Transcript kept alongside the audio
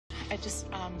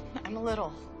I'm a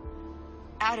little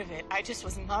out of it. I just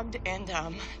was mugged, and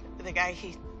the guy,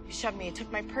 he shoved me, he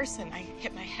took my purse, and I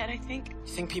hit my head, I think.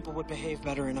 You think people would behave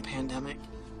better in a pandemic?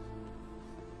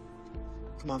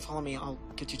 Come on, follow me. I'll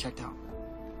get you checked out.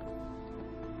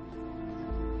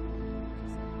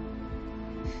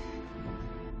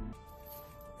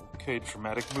 Okay,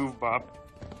 traumatic move, Bob.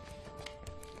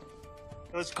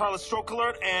 Let's call a stroke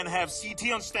alert and have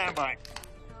CT on standby.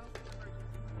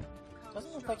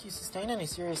 Doesn't look like you sustained any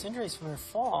serious injuries from your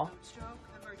fall.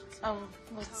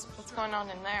 What's going on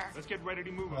in there? Let's get ready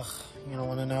to move. Ugh, you don't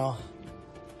want to know.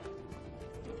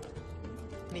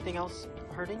 Anything else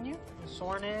hurting you?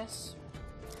 Soreness?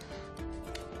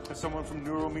 Have someone from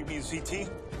Neuro meet me in CT.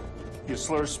 Your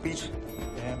slur of speech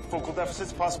and focal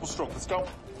deficits, possible stroke. Let's go.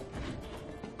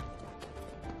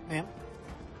 Ma'am?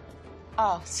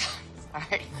 Oh,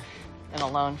 sorry. Been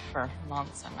alone for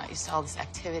months. I'm not used to all this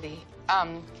activity.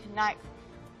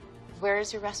 Where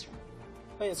is your restroom?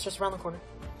 Wait, it's just around the corner.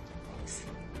 Thanks.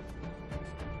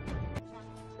 She's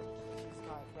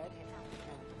got red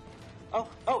hair.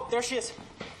 Oh, there she is.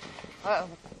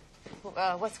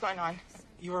 What's going on?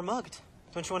 You were mugged.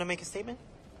 Don't you want to make a statement?